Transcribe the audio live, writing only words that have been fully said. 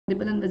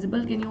and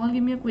visible? Can you all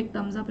give me a quick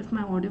thumbs up if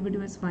my audio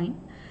video is fine?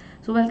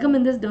 So welcome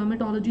in this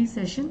dermatology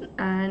session,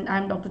 and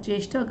I'm Dr.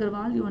 Chesta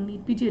Aggarwal, your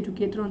NEET PG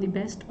educator on the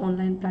best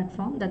online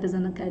platform, that is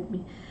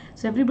Unacademy.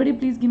 So everybody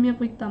please give me a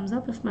quick thumbs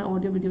up if my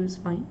audio video is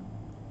fine.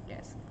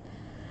 Yes.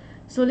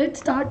 So let's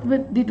start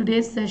with the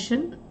today's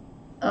session.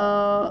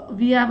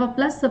 We have a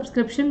plus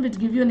subscription which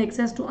give you an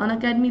access to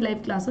Unacademy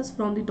live classes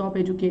from the top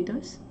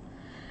educators.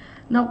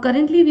 Now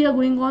currently we are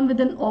going on with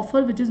an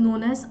offer which is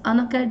known as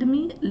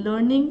Unacademy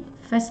Learning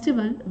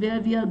Festival, where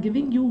we are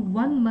giving you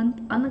 1 month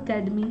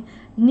Unacademy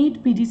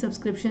NEET PG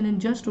subscription in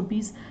just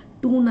rupees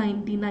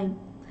 299.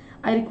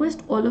 I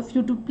request all of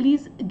you to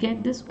please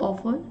get this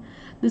offer.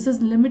 This is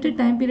limited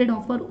time period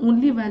offer,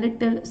 only valid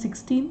till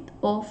 16th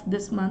of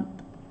this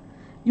month.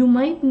 You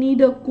might need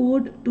a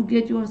code to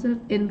get yourself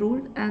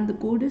enrolled, and the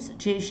code is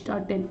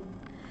CHESTA10.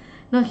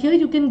 Now here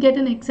you can get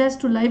an access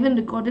to live and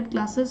recorded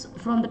classes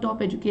from the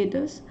top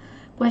educators,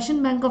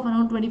 question bank of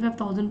around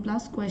 25,000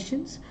 plus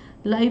questions,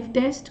 live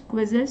test,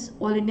 quizzes,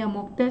 all India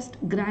mock test,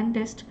 grand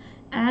test,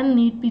 and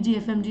NEET PG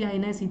FMG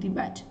INI-CT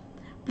batch.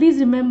 Please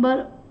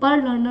remember, per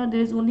learner there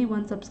is only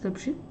one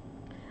subscription.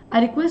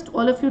 I request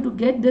all of you to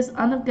get this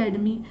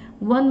Unacademy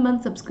 1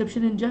 month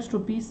subscription in just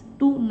rupees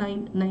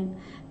 299.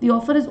 The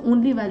offer is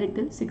only valid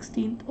till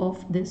 16th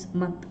of this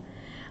month.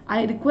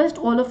 I request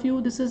all of you,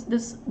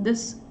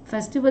 this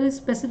festival is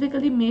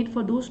specifically made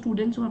for those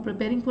students who are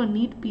preparing for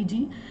NEET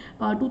PG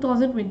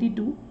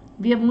 2022.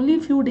 We have only a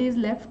few days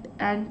left,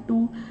 and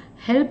to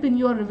help in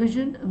your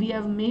revision, we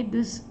have made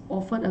this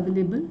offer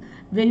available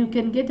where you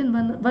can get in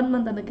one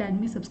month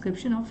Unacademy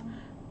subscription of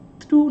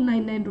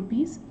 299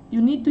 rupees.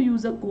 You need to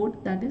use a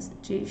code, that is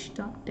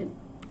CHESTA10.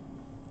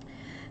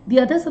 The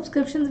other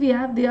subscriptions we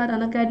have, they are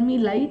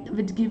Unacademy Lite,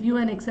 which give you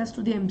an access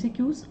to the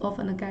MCQs of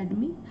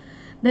Unacademy.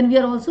 Then we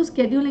are also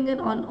scheduling an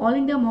all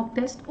India mock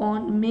test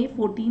on May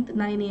 14th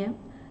 9 AM.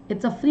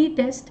 It's a free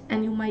test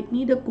and you might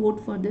need a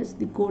code for this.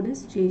 The code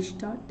is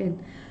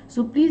CHESTA10.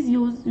 So please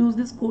use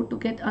this code to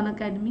get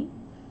Unacademy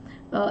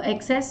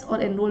access or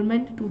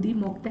enrollment to the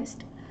mock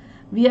test.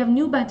 We have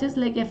new batches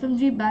like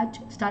FMG batch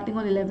starting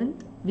on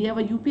 11th. We have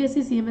a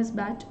UPSC CMS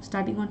batch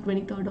starting on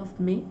 23rd of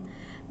May.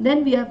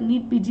 Then we have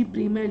NEET PG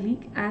Premier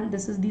League, and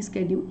this is the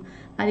schedule.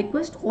 I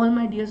request all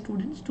my dear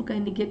students to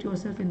kindly get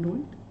yourself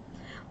enrolled.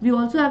 We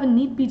also have a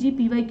NEET PG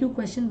PYQ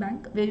question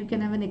bank where you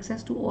can have an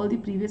access to all the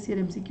previous year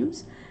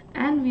MCQs,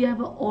 and we have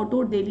an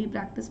auto daily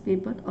practice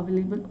paper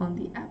available on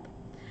the app.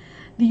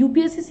 The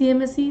UPSC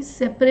CMSE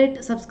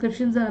separate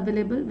subscriptions are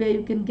available where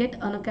you can get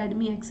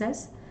Unacademy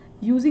access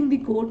using the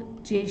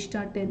code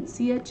CHESTA10,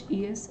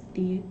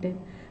 CHESTA10.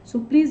 So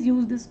please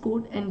use this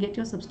code and get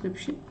your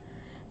subscription.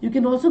 You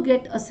can also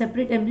get a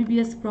separate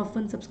MBBS Prof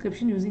 1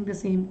 subscription using the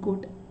same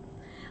code.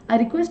 I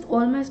request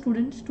all my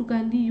students to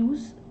kindly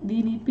use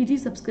the NEET PG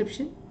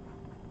subscription.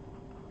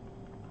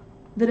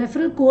 The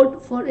referral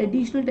code for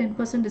additional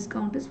 10%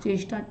 discount is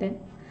CHESTA10,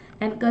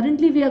 and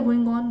currently we are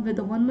going on with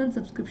a 1 month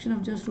subscription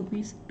of just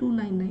rupees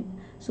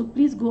 299. So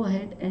please go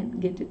ahead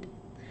and get it.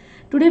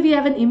 Today we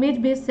have an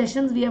image based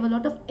sessions. We have a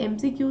lot of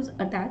MCQs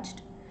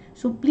attached.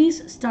 So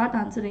please start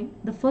answering.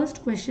 The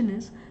first question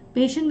is,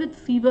 patient with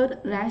fever,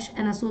 rash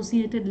and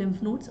associated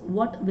lymph nodes,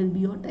 what will be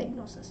your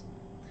diagnosis?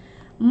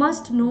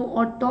 Must know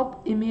or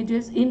top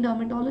images in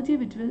dermatology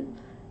which will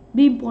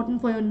be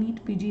important for your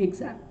NEET PG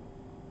exam.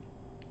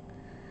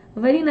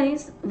 Very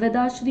nice.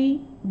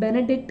 Vedashri,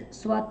 Benedict,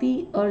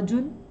 Swati,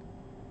 Arjun,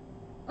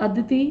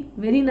 Aditi,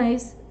 very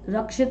nice.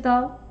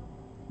 Rakshita,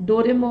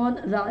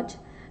 Doraemon, Raj.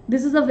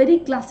 This is a very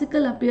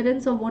classical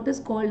appearance of what is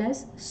called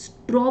as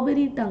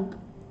strawberry tongue.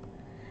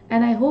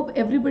 And I hope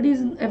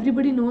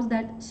everybody knows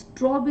that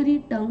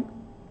strawberry tongue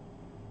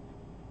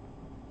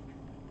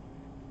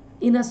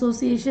in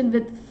association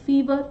with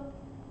fever,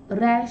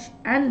 rash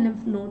and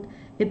lymph node,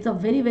 it's a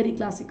very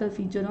classical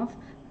feature of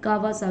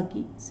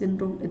Kawasaki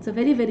syndrome. It's a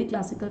very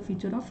classical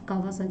feature of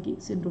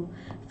Kawasaki syndrome.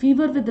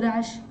 Fever with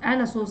rash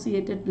and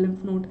associated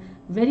lymph node,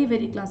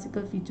 very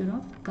classical feature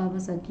of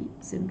Kawasaki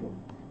syndrome.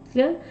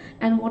 Clear?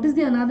 And what is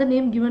the another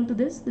name given to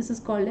this? This is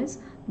called as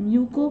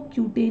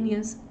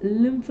mucocutaneous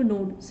lymph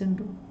node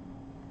syndrome,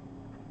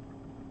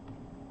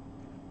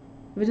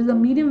 which is a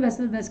medium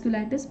vessel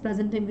vasculitis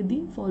presenting with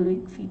the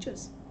following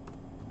features.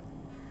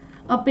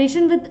 A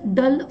patient with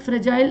dull,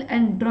 fragile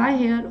and dry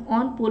hair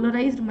on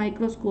polarized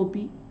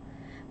microscopy.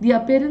 The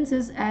appearance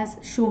is as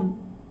shown.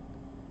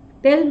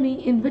 Tell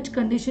me in which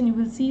condition you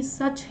will see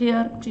such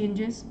hair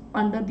changes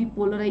under the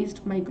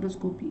polarized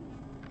microscopy.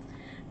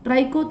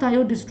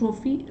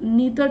 Trichothiodystrophy,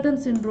 Netherton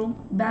syndrome,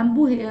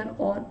 bamboo hair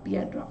or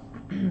piedra.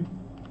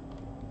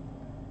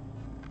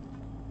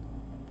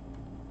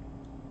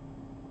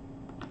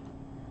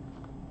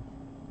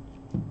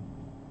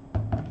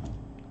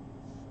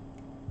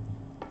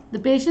 The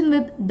patient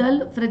with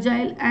dull,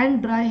 fragile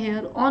and dry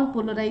hair on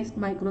polarized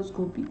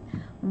microscopy.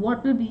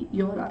 What will be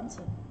your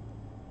answer?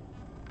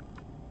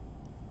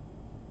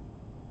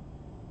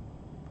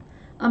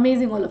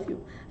 Amazing, all of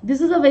you. This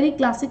is a very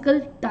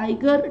classical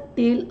tiger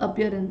tail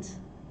appearance.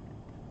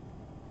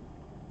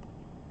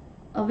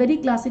 A very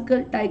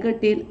classical tiger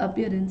tail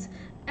appearance.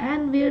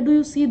 And where do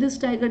you see this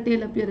tiger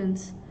tail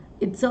appearance?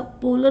 It's a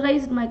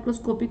polarized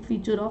microscopic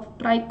feature of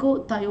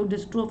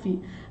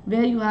trichothiodystrophy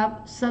where you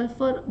have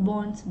sulfur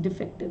bonds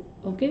defective.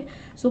 Okay,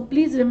 so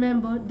please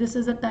remember this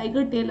is a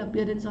tiger tail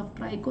appearance of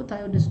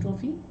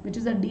trichothiodystrophy, which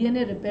is a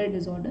DNA repair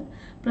disorder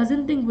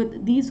presenting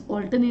with these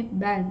alternate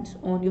bands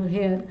on your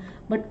hair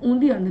but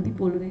only under the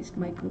polarized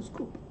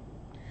microscope.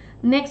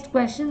 Next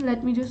question,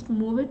 let me just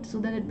move it so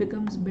that it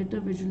becomes better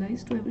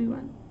visualized to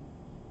everyone.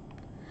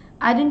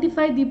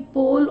 Identify the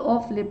pole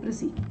of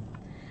leprosy.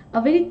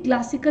 A very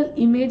classical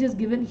image is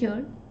given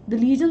here. The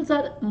lesions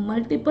are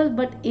multiple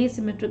but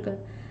asymmetrical.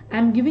 I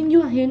am giving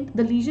you a hint.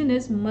 The lesion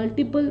is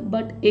multiple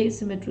but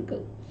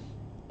asymmetrical.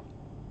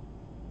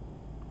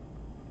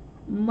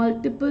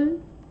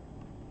 Multiple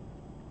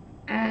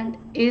and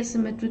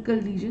asymmetrical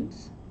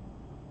lesions.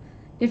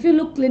 If you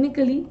look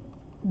clinically,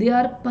 they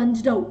are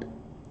punched out.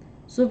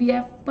 So we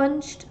have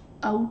punched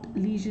out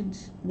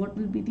lesions. What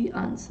will be the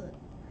answer?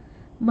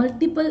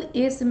 Multiple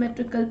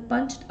asymmetrical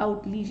punched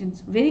out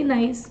lesions. Very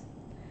nice.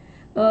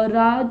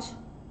 Raj,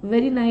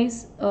 very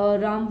nice.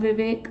 Ram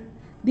Vivek.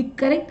 The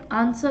correct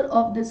answer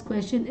of this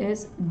question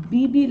is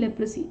BB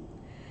leprosy.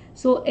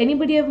 So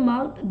anybody have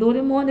marked?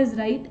 Doraemon is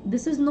right.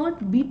 This is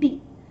not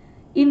BT.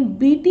 In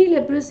BT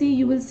leprosy,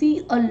 you will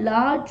see a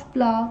large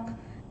plaque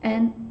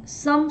and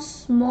some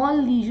small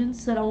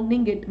lesions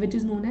surrounding it, which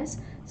is known as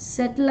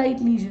satellite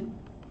lesion.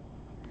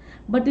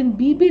 But in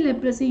BB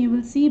leprosy, you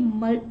will see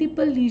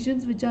multiple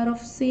lesions which are of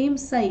same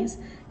size,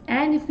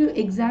 and if you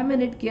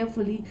examine it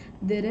carefully,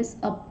 there is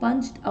a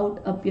punched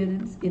out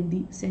appearance in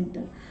the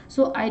center.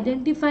 So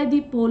identify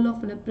the pole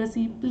of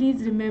leprosy.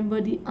 Please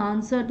remember the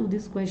answer to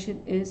this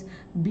question is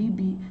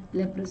BB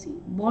leprosy,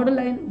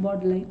 borderline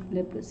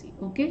leprosy.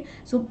 Okay,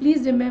 so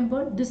please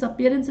remember this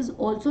appearance is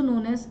also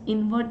known as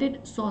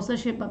inverted saucer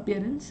shape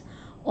appearance,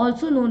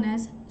 also known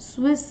as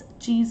Swiss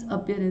cheese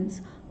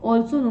appearance,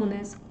 also known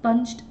as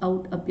punched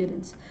out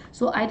appearance.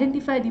 So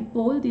identify the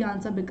pole. The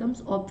answer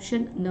becomes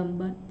option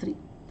number 3.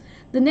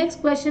 The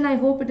next question, I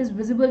hope it is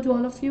visible to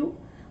all of you.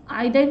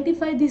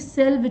 Identify the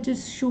cell which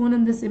is shown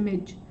in this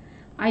image.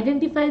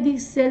 Identify the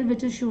cell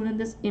which is shown in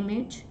this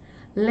image.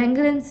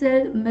 Langerhans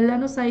cell,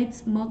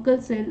 melanocytes, Merkel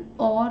cell,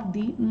 or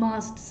the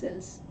mast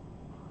cells.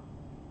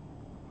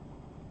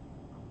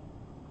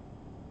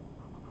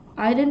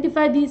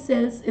 Identify these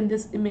cells in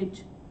this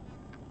image.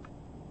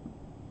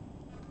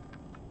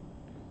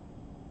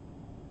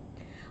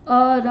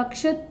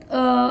 Rakshit,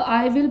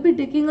 I will be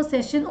taking a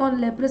session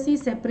on leprosy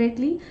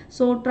separately,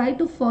 so try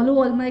to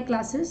follow all my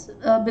classes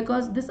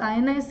because this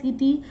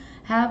INICT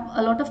have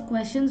a lot of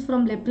questions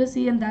from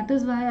leprosy, and that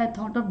is why I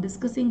thought of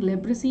discussing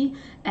leprosy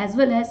as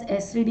well as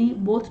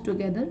STD both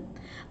together.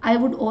 I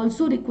would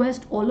also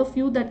request all of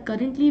you that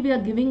currently we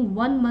are giving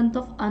 1 month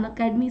of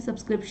Unacademy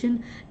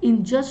subscription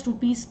in just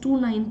rupees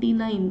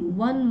 299,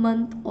 1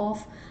 month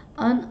of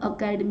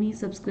Unacademy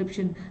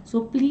subscription.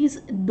 So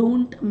please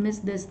don't miss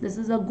this. This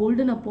is a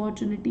golden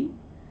opportunity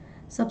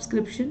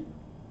subscription,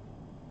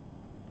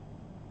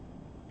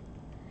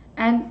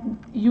 and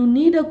you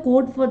need a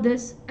code for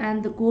this,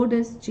 and the code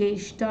is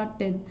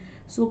Chesta10.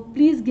 So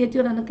please get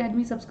your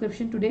Unacademy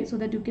subscription today so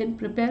that you can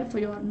prepare for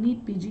your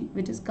NEET PG,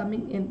 which is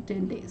coming in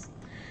 10 days.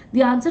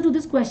 The answer to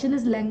this question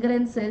is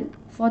Langerhans cell.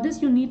 For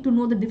this you need to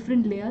know the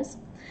different layers.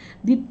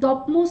 The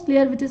topmost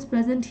layer which is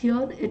present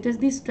here, it is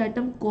the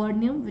stratum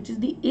corneum, which is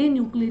the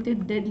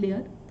anucleated dead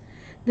layer.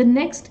 The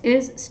next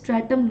is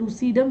stratum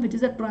lucidum, which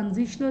is a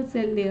transitional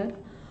cell layer,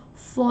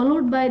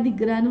 followed by the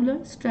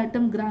granular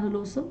stratum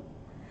granulosum.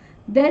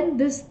 Then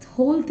this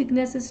whole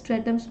thickness is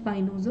stratum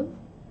spinosum.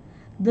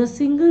 The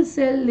single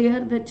cell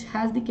layer which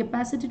has the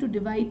capacity to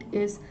divide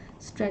is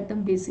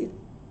stratum basale.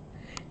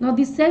 Now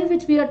the cell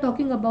which we are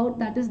talking about,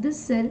 that is this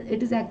cell,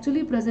 it is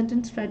actually present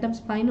in stratum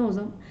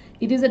spinosum.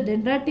 It is a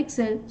dendritic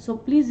cell, so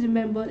please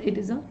remember it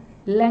is a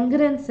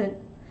Langerhans cell,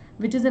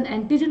 which is an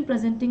antigen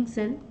presenting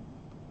cell,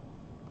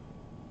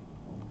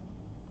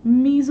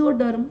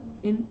 mesodermal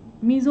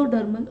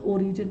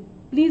origin.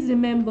 Please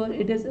remember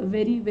it is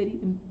very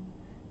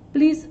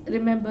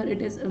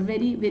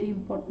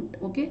important.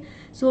 Okay,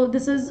 so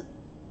this is,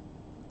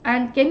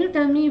 and can you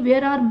tell me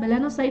where are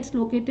melanocytes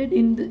located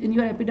in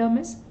your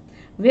epidermis?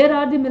 Where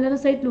are the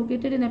melanocytes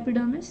located in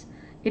epidermis?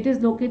 It is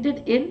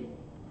located in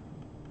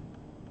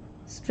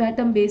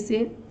stratum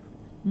basale,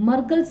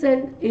 Merkel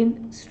cell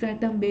in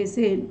stratum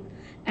basale.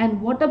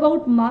 And what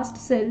about mast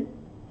cell?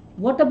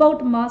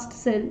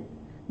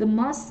 The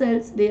mast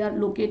cells, they are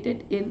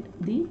located in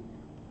the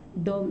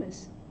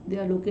dermis.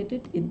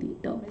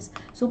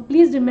 So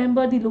please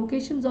remember the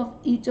locations of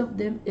each of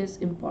them is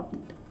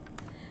important.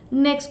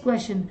 Next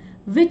question,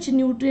 which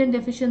nutrient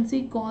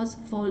deficiency cause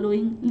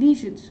following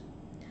lesions?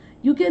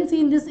 You can see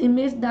in this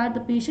image that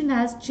the patient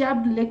has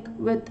chapped lip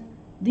with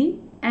the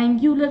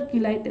angular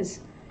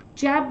cheilitis.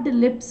 Chapped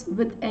lips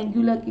with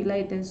angular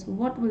cheilitis.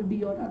 What will be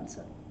your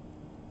answer?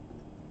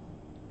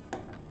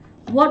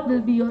 What will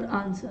be your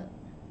answer?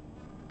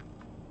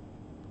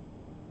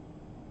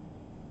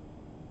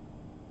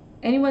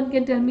 Anyone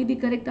can tell me the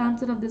correct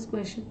answer of this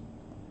question?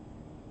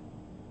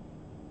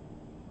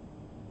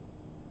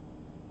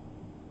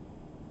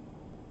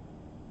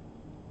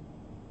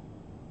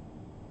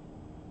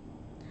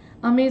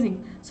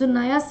 Amazing. So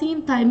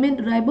niacin,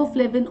 thiamine,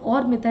 riboflavin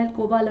or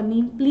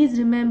methylcobalamin. Please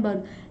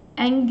remember,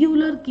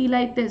 angular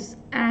cheilitis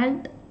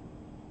and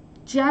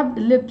chapped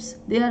lips,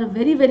 they are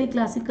very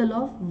classical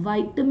of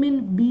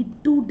vitamin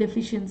B2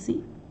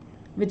 deficiency,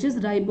 which is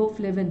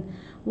riboflavin.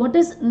 What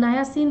is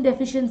niacin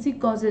deficiency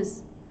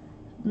causes?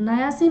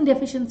 Niacin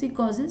deficiency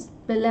causes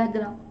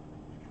pellagra.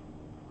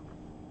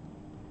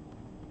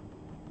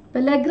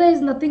 Pellagra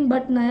is nothing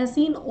but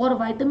niacin or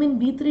vitamin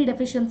B3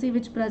 deficiency,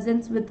 which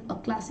presents with a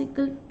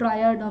classical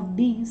triad of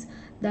D's,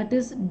 that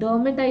is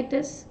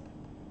dermatitis,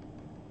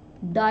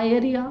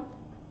 diarrhea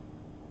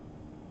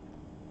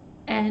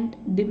and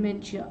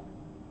dementia.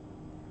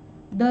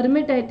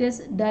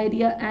 Dermatitis,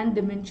 diarrhea and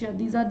dementia.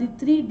 These are the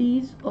three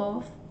D's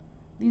of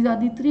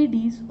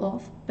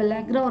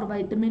pellagra or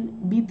vitamin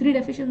B3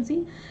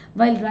 deficiency,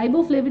 while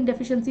riboflavin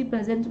deficiency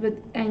presents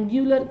with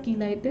angular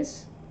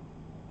cheilitis.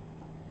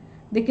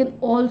 They can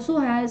also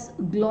has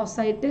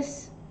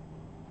glossitis,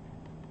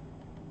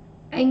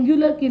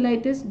 angular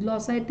cheilitis,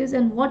 glossitis,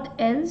 and what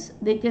else?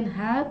 They can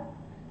have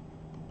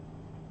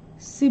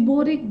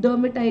seborrheic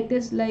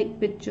dermatitis like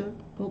picture.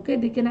 Okay,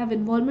 they can have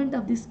involvement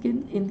of the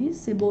skin in the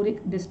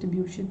seborrheic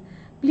distribution.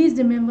 Please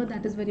remember,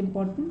 that is very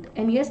important.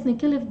 And yes,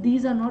 Nikhil, if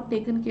these are not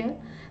taken care,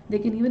 they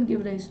can even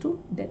give rise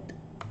to death.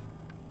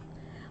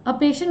 A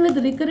patient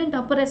with recurrent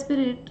upper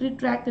respiratory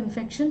tract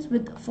infections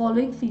with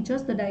following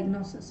features, the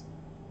diagnosis.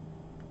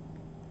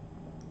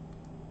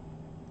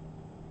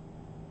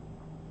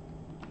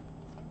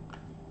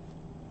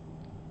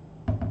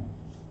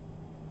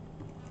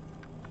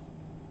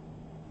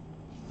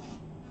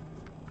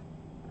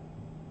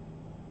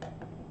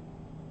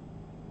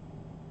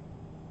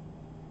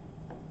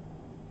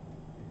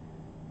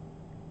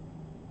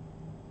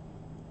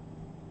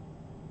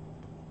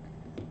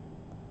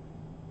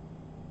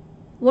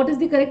 What is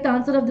the correct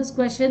answer of this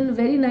question?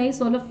 Very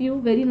nice, all of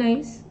you, very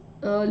nice.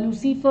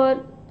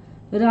 Lucifer,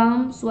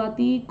 Ram,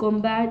 Swati,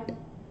 Combat,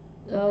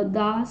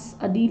 Das,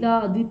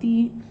 Adila,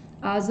 Aditi,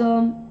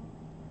 Azam,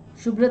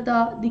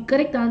 Shubhrata. The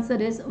correct answer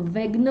is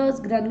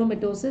Wegener's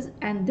granulomatosis,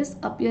 and this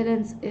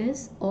appearance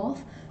is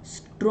of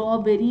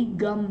strawberry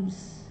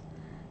gums.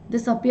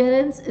 This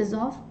appearance is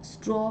of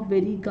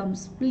strawberry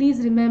gums. Please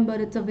remember,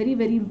 it's a very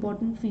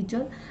important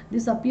feature.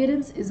 This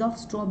appearance is of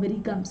strawberry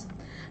gums.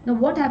 Now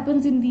what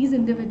happens in these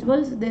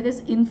individuals? There is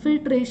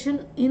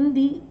infiltration in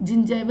the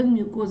gingival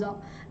mucosa,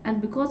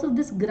 and because of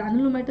this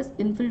granulomatous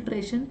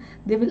infiltration,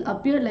 they will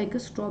appear like a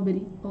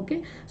strawberry.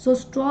 Okay, so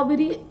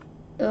strawberry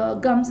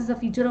gums is a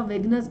feature of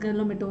Wegener's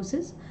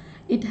granulomatosis.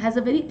 It has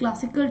a very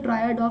classical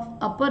triad of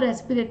upper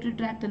respiratory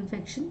tract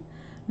infection,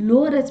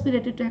 lower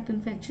respiratory tract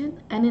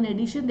infection, and in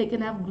addition they can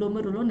have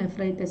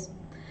glomerulonephritis.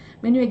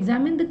 When you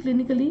examine the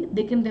clinically,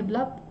 they can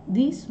develop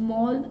the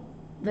small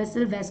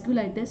vessel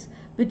vasculitis,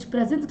 which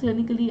presents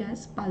clinically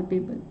as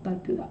palpable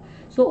purpura.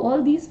 So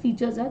all these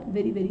features are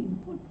very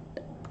important.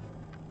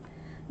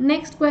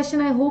 Next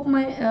question. I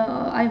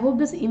hope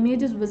this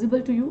image is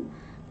visible to you,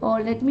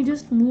 or let me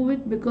just move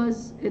it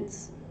because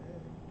it's,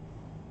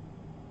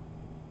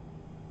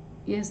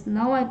 yes,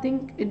 now I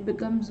think it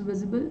becomes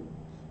visible.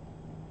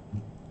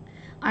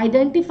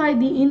 Identify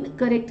the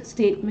incorrect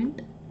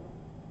statement.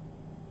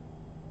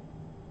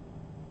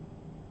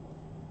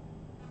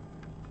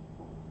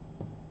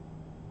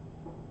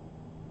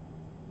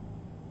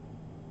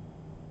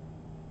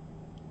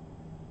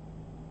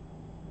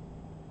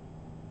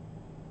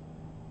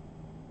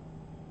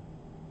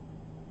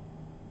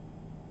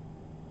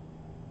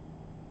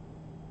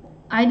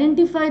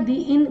 Identify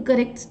the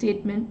incorrect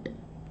statement.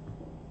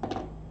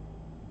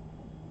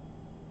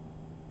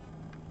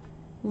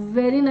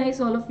 Very nice,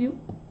 all of you.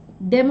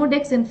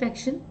 Demodex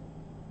infection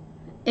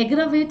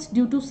aggravates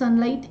due to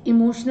sunlight,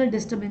 emotional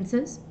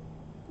disturbances,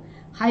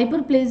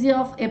 hyperplasia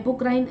of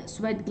apocrine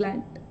sweat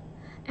gland,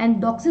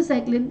 and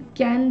doxycycline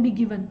can be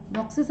given.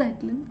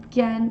 Doxycycline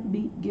can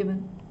be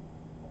given.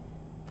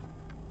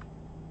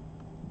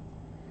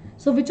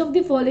 So which of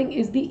the following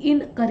is the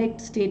incorrect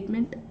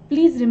statement?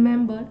 Please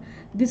remember,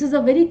 this is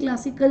a very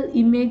classical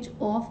image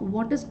of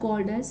what is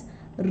called as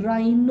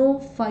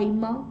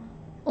rhinophyma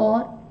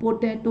or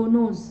potato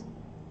nose.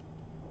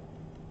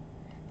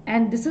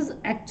 And this is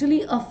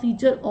actually a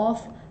feature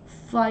of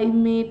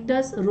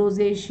Phymatus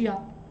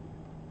rosacea.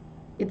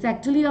 It's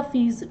actually a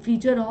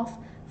feature of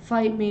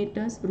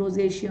Phymatus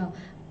rosacea.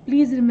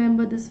 Please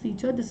remember this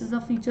feature. This is a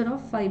feature of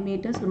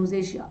Phymatus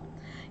rosacea.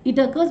 It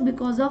occurs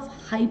because of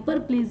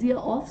hyperplasia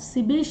of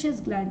sebaceous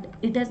gland.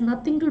 It has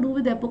nothing to do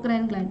with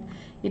apocrine gland.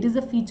 It is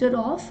a feature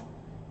of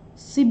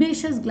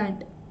sebaceous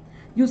gland.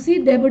 You see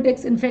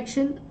Demodex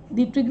infection,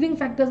 the triggering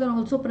factors are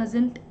also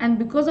present, and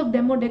because of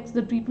Demodex,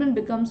 the treatment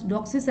becomes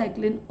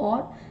doxycycline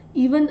or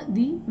even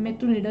the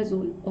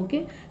metronidazole.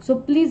 Okay, so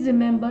please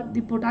remember,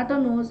 the potato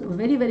nose,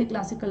 very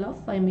classical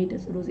of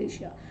Phymatus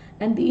rosacea,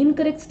 and the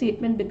incorrect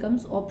statement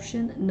becomes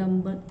option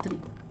number 3.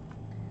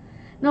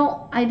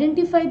 Now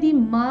identify the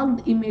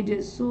marked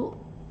images. So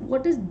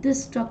what is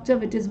this structure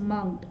which is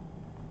marked?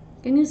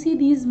 Can you see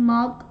these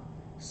marked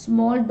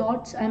small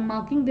dots? I am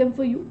marking them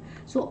for you.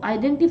 So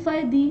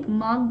identify the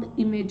marked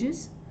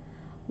images.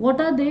 What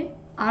are they?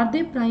 Are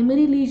they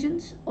primary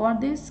lesions, or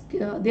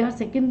they are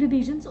secondary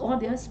lesions, or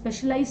they are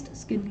specialized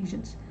skin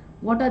lesions?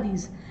 What are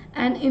these,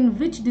 and in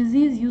which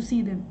disease you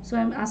see them? So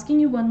I'm asking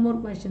you one more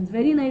question.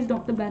 Very nice,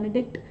 Dr.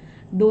 Benedict,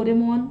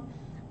 Doraemon,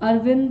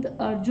 Arvind,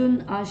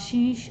 Arjun,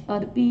 Ashish,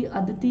 Arpi,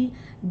 Aditi.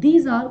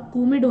 These are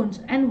comedones.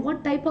 And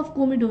what type of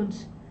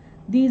comedones?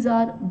 These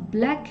are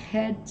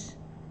blackheads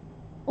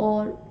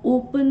or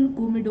open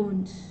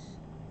comedones.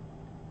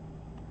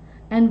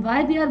 And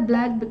why they are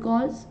black?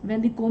 Because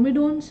when the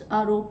comedones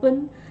are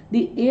open,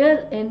 the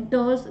air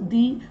enters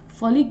the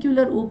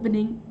follicular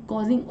opening,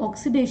 causing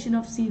oxidation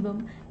of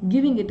sebum,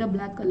 giving it a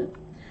black color.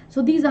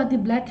 So these are the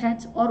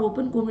blackheads or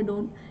open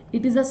comedone.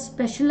 It is a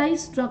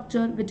specialized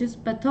structure which is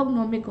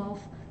pathognomic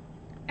of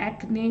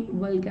acne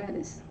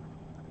vulgaris.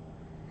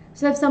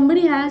 So if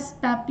somebody has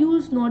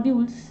papules,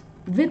 nodules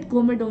with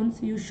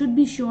comedones, you should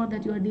be sure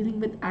that you are dealing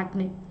with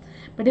acne.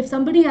 But if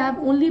somebody have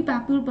only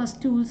papule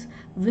pustules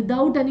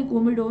without any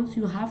comedones,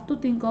 you have to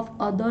think of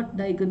other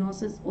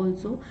diagnosis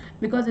also,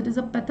 because it is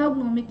a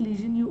pathognomic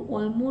lesion. You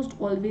almost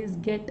always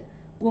get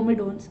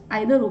comedones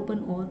either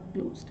open or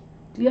closed.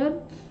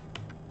 Clear?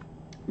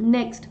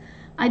 Next,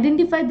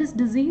 identify this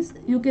disease.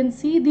 You can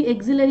see the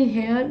axillary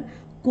hair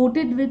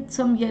coated with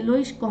some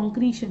yellowish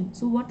concretion.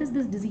 So what is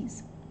this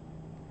disease?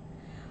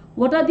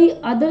 What are the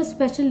other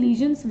special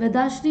lesions?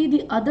 Vedashri,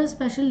 the other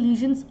special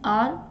lesions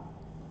are,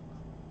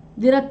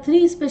 there are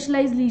three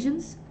specialized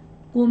lesions.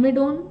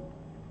 Comedone,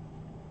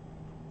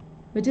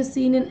 which is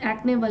seen in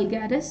acne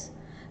vulgaris.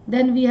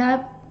 Then we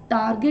have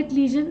target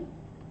lesion,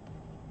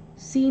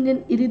 seen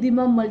in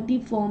erythema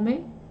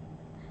multiforme.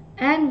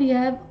 And we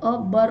have a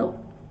burrow,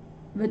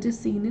 which is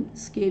seen in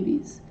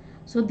scabies.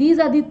 So these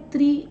are the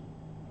three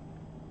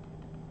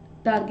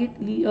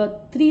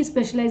three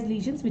specialized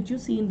lesions which you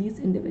see in these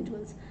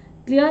individuals.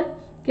 Clear?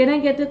 Can I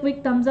get a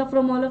quick thumbs up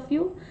from all of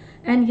you?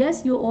 And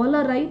yes, you all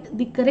are right.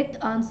 The correct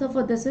answer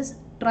for this is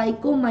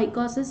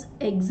trichomycosis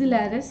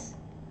axillaris.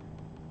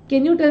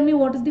 Can you tell me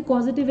what is the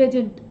causative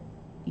agent?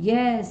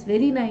 Yes,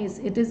 very nice.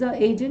 It is a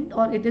agent,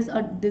 or it is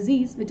a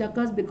disease which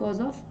occurs because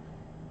of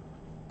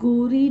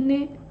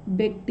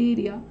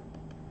Corynebacteria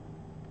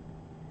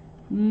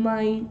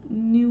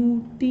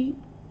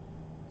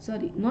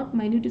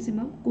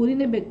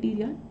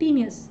Corynebacteria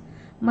tenuis.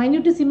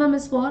 Minutissimum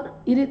is for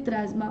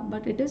erythrasma,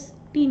 but it is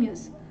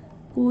tenuis.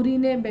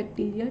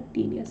 Corynebacteria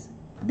tenuis.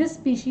 This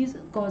species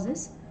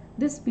causes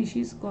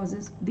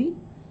the.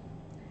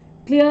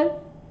 Clear?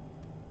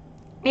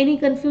 Any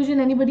confusion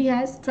anybody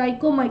has?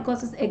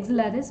 Trichomycosis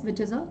axillaris, which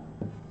is a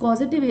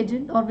causative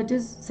agent, or which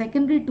is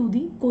secondary to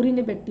the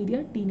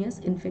Corynebacteria tenuis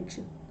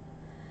infection.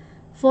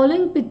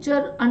 Following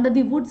picture under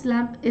the Woods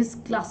lamp is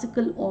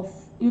classical of.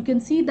 You can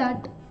see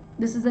that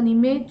this is an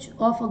image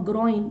of a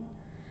groin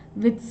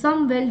with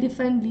some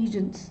well-defined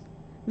lesions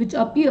which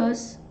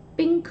appears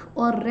pink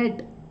or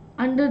red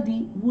under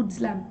the Woods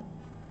lamp.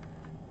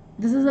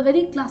 This is a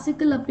very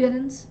classical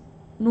appearance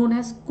known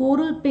as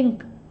coral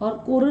pink or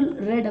coral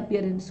red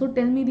appearance. So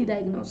tell me the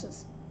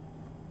diagnosis.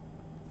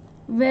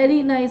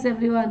 Very nice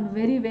everyone,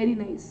 very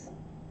nice.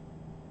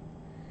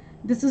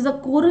 This is a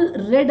coral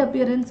red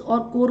appearance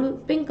or coral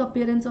pink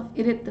appearance of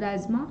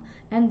erythrasma,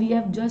 and we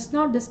have just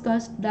now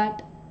discussed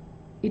that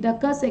it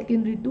occurs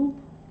secondary to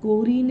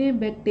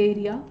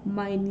Corynebacteria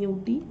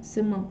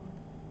minutissimum.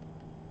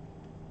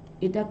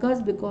 It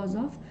occurs because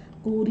of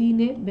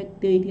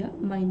Corynebacteria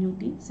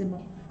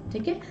minutissimum.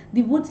 Okay?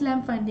 The Woods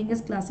lamp finding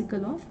is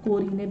classical of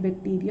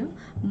Corynebacteria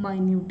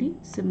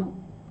minutissimum.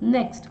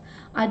 Next,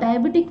 a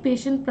diabetic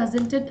patient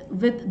presented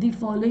with the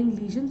following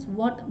lesions.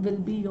 What will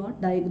be your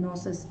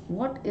diagnosis?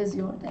 What is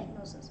your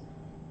diagnosis?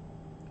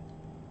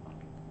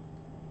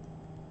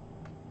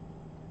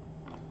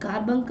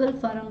 Carbuncle,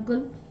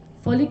 furuncle,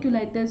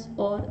 folliculitis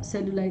or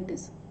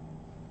cellulitis.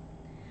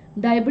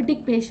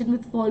 Diabetic patient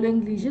with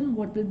following lesion,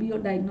 what will be your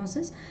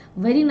diagnosis?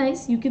 Very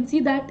nice. You can see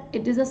that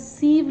it is a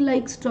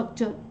sieve-like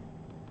structure,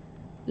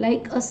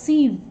 like a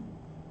sieve,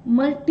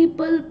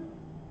 multiple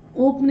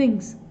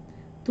openings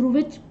through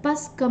which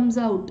pus comes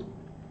out.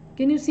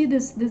 Can you see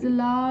this? There's a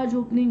large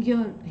opening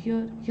here,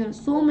 here, here.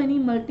 So many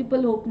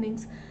multiple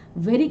openings.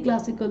 Very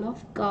classical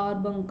of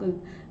carbuncle.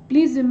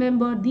 Please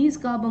remember, these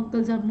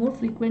carbuncles are more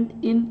frequent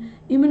in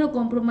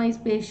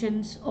immunocompromised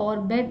patients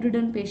or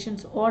bedridden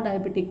patients or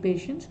diabetic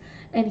patients.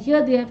 And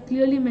here they have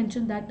clearly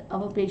mentioned that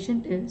our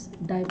patient is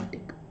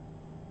diabetic.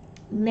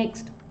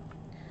 Next,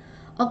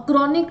 a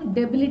chronic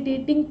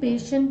debilitating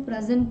patient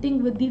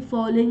presenting with the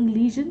following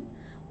lesion.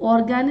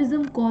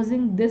 Organism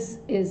causing this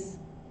is.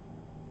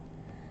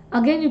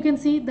 Again, you can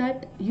see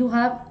that you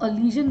have a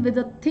lesion with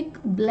a thick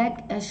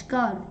black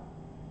eschar,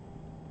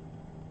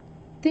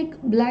 thick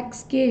black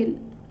scale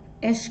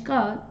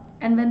eschar,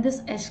 and when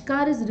this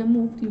eschar is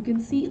removed, you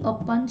can see a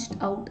punched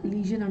out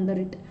lesion under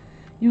it.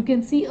 You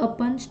can see a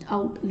punched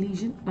out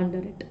lesion under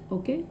it.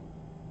 Okay.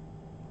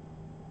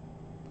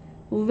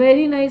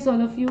 Very nice,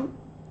 all of you.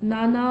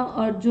 Nana,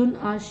 Arjun,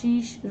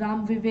 Ashish,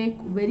 Ram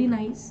Vivek, very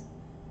nice.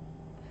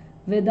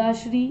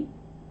 Vedashri,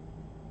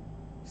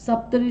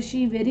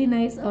 Saptarishi, very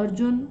nice.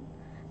 Arjun.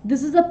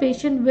 This is a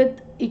patient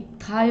with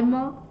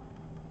ecthyma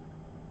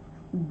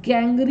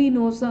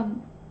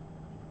gangrenosum,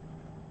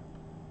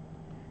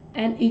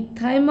 and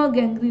Ichthyma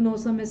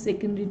gangrenosum is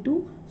secondary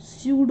to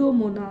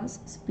Pseudomonas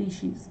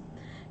species.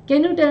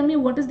 Can you tell me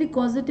what is the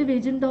causative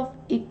agent of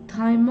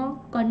Ichthyma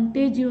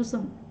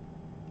contagiosum?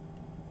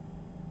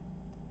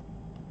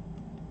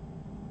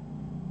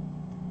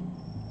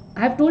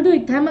 I have told you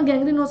Ichthyma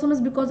gangrenosum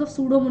is because of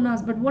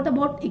Pseudomonas, but what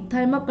about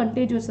Ichthyma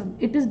contagiosum?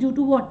 It is due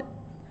to what?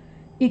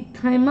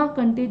 Ichthyma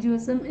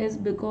contagiosum is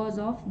because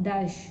of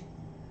dash.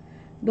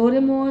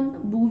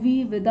 Doraemon,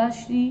 Bhuvi,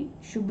 Vedashri,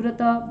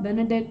 Shubhrata,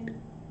 Benedict.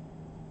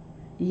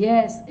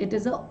 Yes, it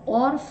is a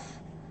ORF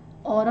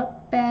or a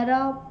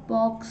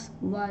parapox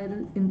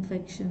viral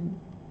infection.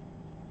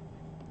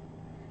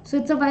 So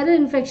it's a viral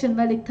infection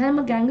while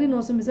Ichthyma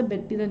gangrenosum is a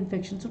bacterial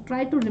infection. So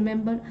try to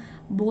remember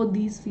both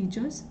these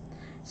features.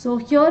 So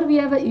here we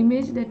have an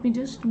image. Let me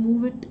just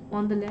move it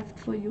on the left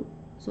for you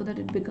so that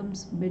it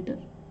becomes better,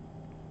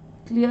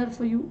 clear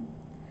for you.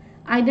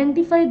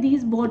 Identify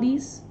these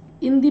bodies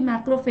in the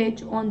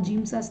macrophage on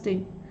Giemsa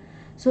stain.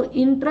 So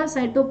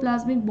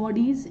intracytoplasmic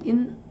bodies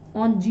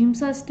on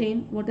Giemsa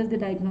stain, what is the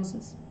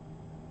diagnosis?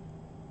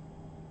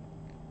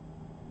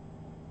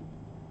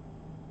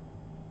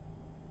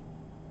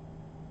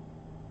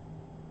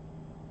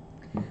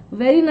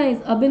 Very nice,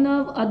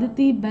 Abhinav,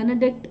 Aditi,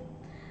 Benedict.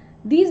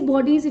 These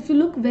bodies, if you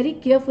look very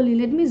carefully,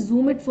 let me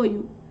zoom it for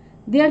you.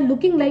 They are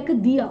looking like a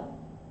diya.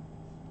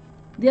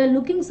 They are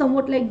looking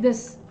somewhat like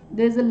this.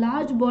 There is a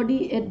large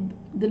body at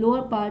the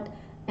lower part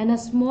and a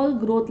small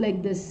growth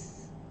like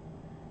this.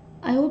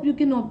 I hope you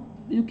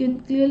can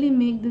clearly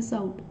make this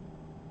out.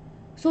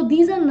 So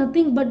these are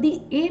nothing but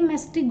the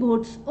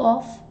amastigotes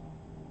of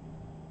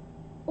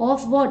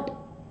what?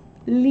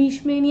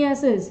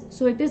 Leishmaniasis.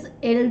 So it is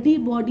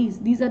LD bodies.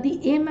 These are the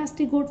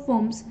amastigote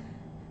forms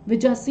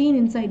which are seen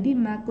inside the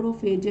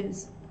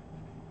macrophages,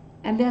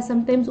 and they are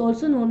sometimes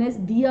also known as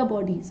dia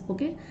bodies.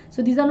 Okay,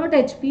 so these are not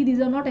HP, these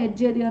are not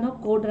HJ, they are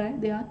not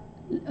Codri, they are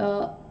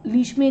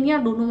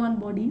Leishmania donovan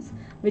bodies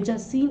which are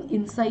seen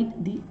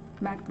inside the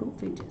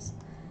macrophages.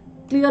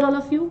 Clear all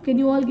of you? Can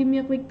you all give me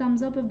a quick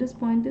thumbs up if this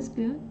point is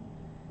clear?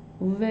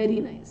 Very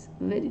nice,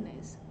 very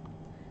nice.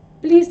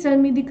 Please tell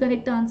me the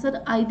correct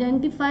answer.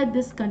 Identify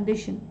this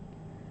condition.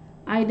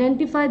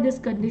 Identify this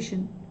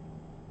condition.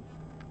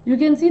 You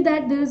can see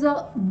that there is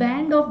a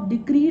band of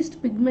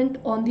decreased pigment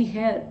on the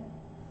hair.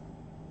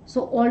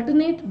 So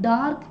alternate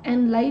dark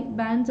and light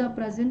bands are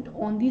present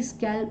on the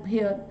scalp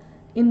here.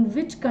 In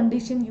which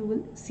condition you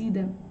will see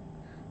them?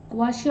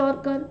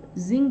 Kwashiorkor,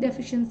 zinc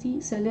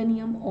deficiency,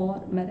 selenium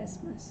or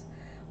marasmus.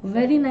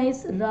 Very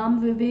nice,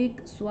 Ram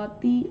Vivek,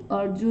 Swati,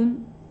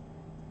 Arjun.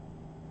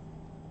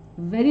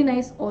 Very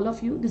nice all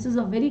of you. This is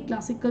a very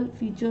classical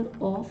feature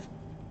of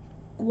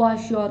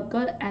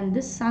Kwashiorkor, and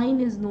this sign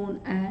is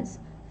known as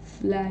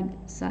flag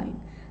sign.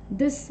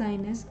 This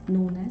sign is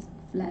known as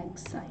flag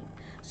sign.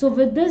 So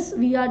with this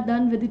we are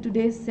done with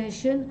today's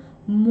session.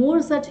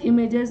 More such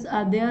images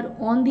are there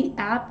on the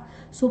app,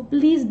 so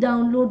please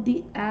download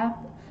the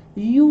app,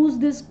 use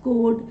this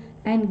code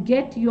and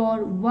get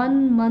your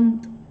 1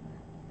 month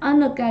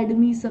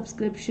Unacademy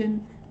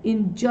subscription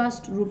in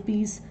just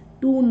rupees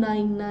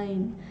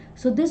 299.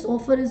 So this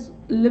offer is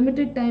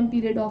limited time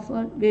period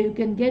offer where you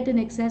can get an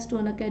access to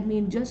Unacademy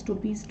in just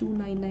rupees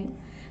 299.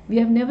 We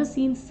have never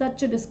seen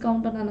such a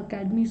discount on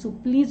Unacademy, so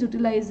please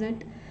utilize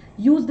it.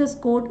 Use this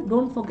code.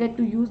 Don't forget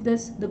to use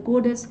this. The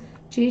code is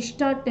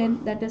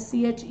CHESTA10, that is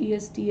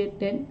CHESTA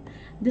 10.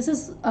 This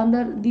is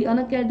under the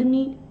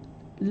Unacademy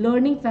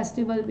Learning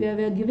Festival where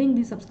we are giving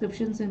the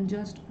subscriptions in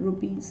just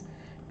rupees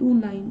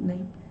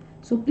 299.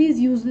 So please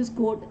use this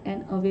code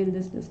and avail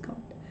this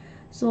discount.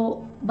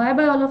 So bye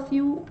bye all of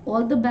you.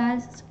 All the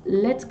best.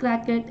 Let's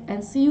crack it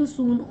and see you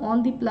soon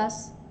on the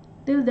plus.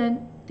 Till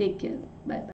then, take care. Bye bye.